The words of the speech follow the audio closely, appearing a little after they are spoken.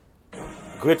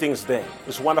Greetings there.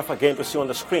 It's wonderful again to see you on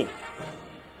the screen.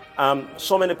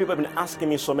 So many people have been asking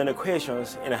me so many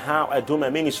questions in how I do my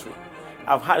ministry.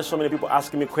 I've had so many people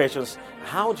asking me questions.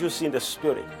 How do you see in the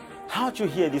spirit? How do you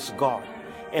hear this God?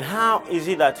 And how is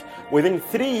it that within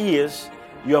 3 years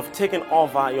you have taken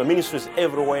over your ministries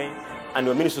everywhere and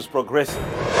your ministry is progressing?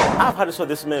 I've had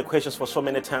this many questions for so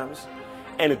many times.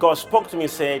 And God spoke to me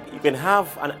and said, you can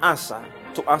have an answer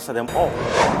to answer them all.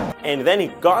 And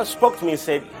then God spoke to me and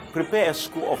said, prepare a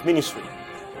school of ministry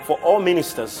for all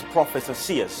ministers, prophets, and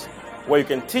seers, where you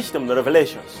can teach them the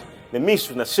revelations, the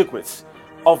mysteries, and the secrets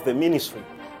of the ministry,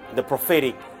 the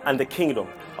prophetic, and the kingdom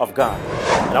of God.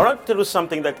 And I want to tell you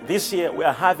something, that this year we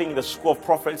are having the School of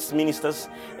Prophets, Ministers,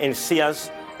 and Seers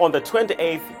on the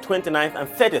 28th, 29th, and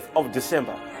 30th of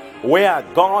December, where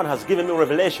God has given me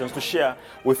revelations to share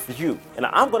with you. And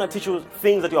I'm going to teach you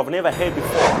things that you have never heard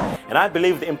before. And I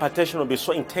believe the impartation will be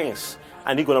so intense,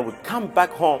 and you're going to come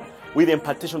back home with the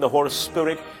impartation of the Holy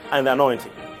Spirit and the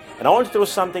anointing. And I want to tell you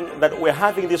something, that we're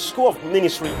having this School of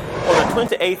Ministry on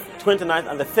the 28th, 29th,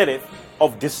 and the 30th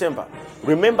of December.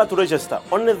 Remember to register.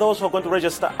 Only those who are going to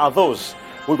register are those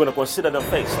we're going to consider them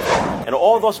first. And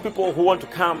all those people who want to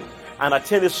come and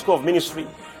attend this School of Ministry,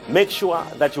 make sure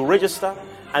that you register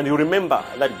and you remember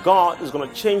that God is going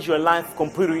to change your life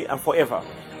completely and forever.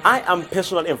 I am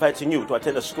personally inviting you to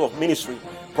attend the School of Ministry,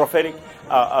 Prophetic,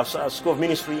 School of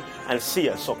Ministry, and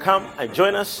Seers. So come and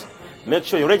join us. Make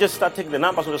sure you register, take the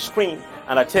numbers on the screen,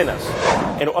 and attend us.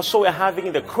 And also we're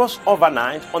having the crossover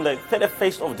night on the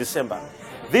 31st of December.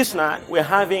 This night we're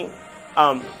having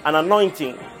an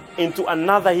anointing into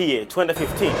another year,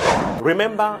 2015.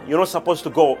 Remember, you're not supposed to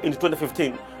go into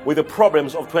 2015 with the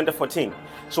problems of 2014.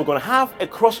 So we're going to have a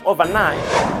crossover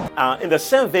night in the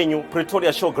same venue,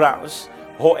 Pretoria Showgrounds,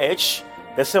 OH,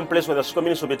 the same place where the school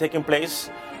ministry will be taking place.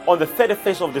 On the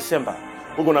 31st of December,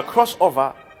 we're going to cross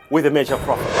over with a major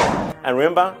prophet. And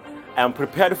remember, I'm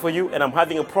prepared for you and I'm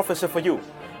having a prophecy for you.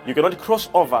 You cannot cross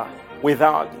over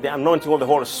without the anointing of the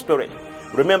Holy Spirit.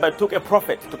 Remember, it took a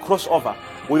prophet to cross over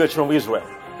with the children of Israel.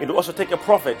 It will also take a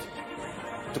prophet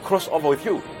to cross over with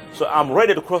you. So I'm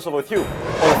ready to cross over with you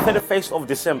on the 31st of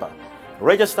December.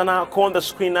 Register now, call on the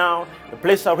screen now, the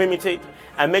place are limited,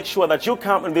 and make sure that you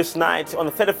come on this night on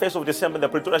the 31st of December, the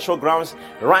Pretoria Showgrounds,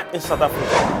 right in South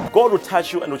Africa. God will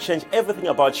touch you and will change everything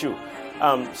about you.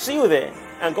 See you there,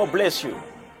 and God bless you.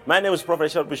 My name is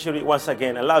Prophet Shepherd Bushiri. Once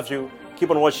again, I love you. Keep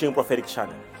on watching Prophetic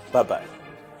channel. Bye-bye.